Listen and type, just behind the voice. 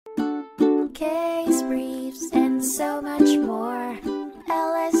case briefs, and so much more.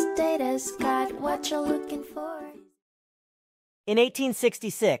 LSData's got what you're looking for. In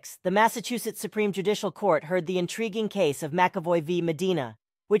 1866, the Massachusetts Supreme Judicial Court heard the intriguing case of McAvoy v. Medina,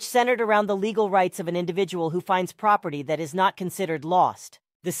 which centered around the legal rights of an individual who finds property that is not considered lost.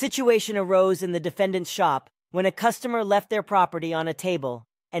 The situation arose in the defendant's shop when a customer left their property on a table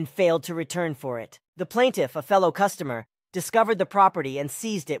and failed to return for it. The plaintiff, a fellow customer, discovered the property and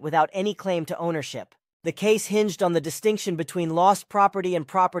seized it without any claim to ownership. The case hinged on the distinction between lost property and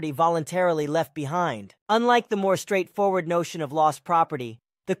property voluntarily left behind. Unlike the more straightforward notion of lost property,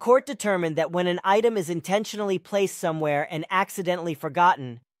 the court determined that when an item is intentionally placed somewhere and accidentally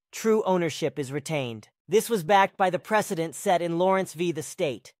forgotten, true ownership is retained. This was backed by the precedent set in Lawrence v. the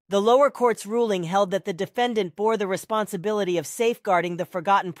State. The lower court's ruling held that the defendant bore the responsibility of safeguarding the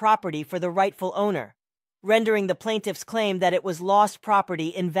forgotten property for the rightful owner, rendering the plaintiff's claim that it was lost property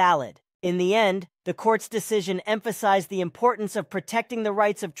invalid. In the end, the court's decision emphasized the importance of protecting the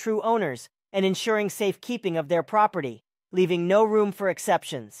rights of true owners and ensuring safekeeping of their property, leaving no room for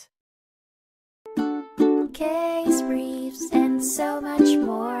exceptions. Case briefs, and so much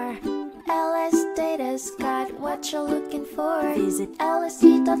more. LSData's got what you're looking for. Visit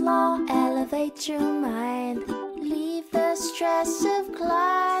lsd.law, elevate your mind. Leave the stress of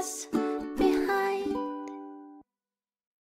class.